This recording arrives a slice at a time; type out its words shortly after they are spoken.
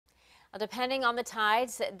Depending on the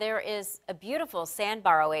tides, there is a beautiful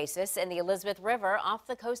sandbar oasis in the Elizabeth River off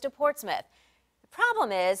the coast of Portsmouth. The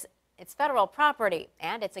problem is it's federal property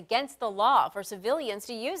and it's against the law for civilians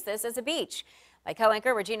to use this as a beach. My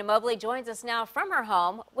co-anchor Regina Mobley joins us now from her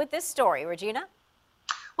home with this story. Regina?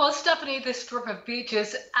 Well, Stephanie, this strip of beach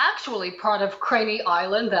is actually part of Craney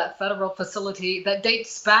Island, that federal facility that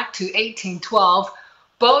dates back to 1812.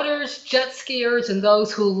 Boaters, jet skiers, and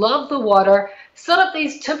those who love the water set up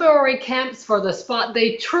these temporary camps for the spot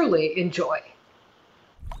they truly enjoy.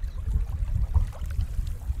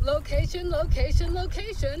 Location, location,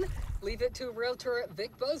 location. Leave it to realtor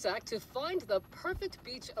Vic Bozak to find the perfect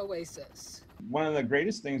beach oasis. One of the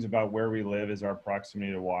greatest things about where we live is our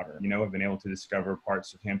proximity to water. I've been able to discover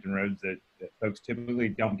parts of Hampton Roads that folks typically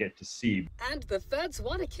don't get to see. And the feds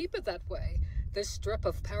want to keep it that way. This strip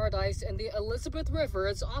of paradise in the Elizabeth River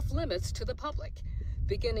is off limits to the public.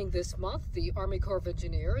 Beginning this month, the Army Corps of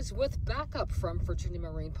Engineers, with backup from Virginia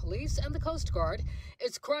Marine Police and the Coast Guard,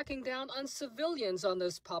 is cracking down on civilians on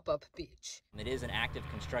this pop-up beach. It is an active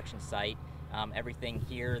construction site. Everything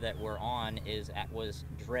here that we're on was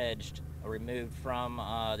dredged or removed from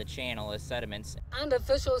the channel as sediments. And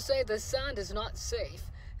officials say the sand is not safe.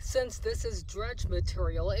 Since this is dredged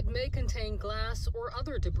material, it may contain glass or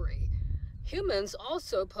other debris. Humans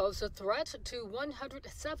also pose a threat to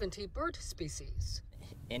 170 bird species.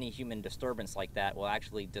 Any human disturbance like that will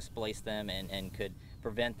actually displace them and could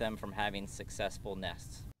prevent them from having successful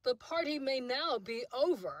nests. The party may now be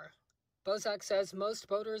over. Bozak says most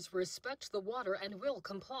boaters respect the water and will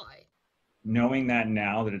comply. Knowing that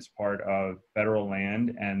now that it's part of federal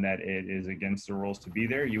land and that it is against the rules to be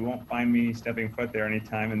there, you won't find me stepping foot there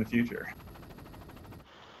anytime in the future.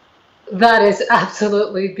 That is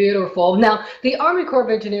absolutely beautiful. Now, the Army Corps of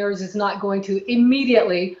Engineers is not going to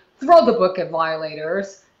immediately throw the book at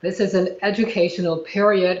violators. This is an educational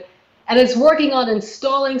period, and is working on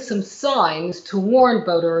installing some signs to warn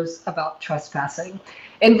boaters about trespassing.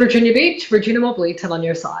 In Virginia Beach, Regina Mobley, 10 on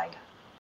your side.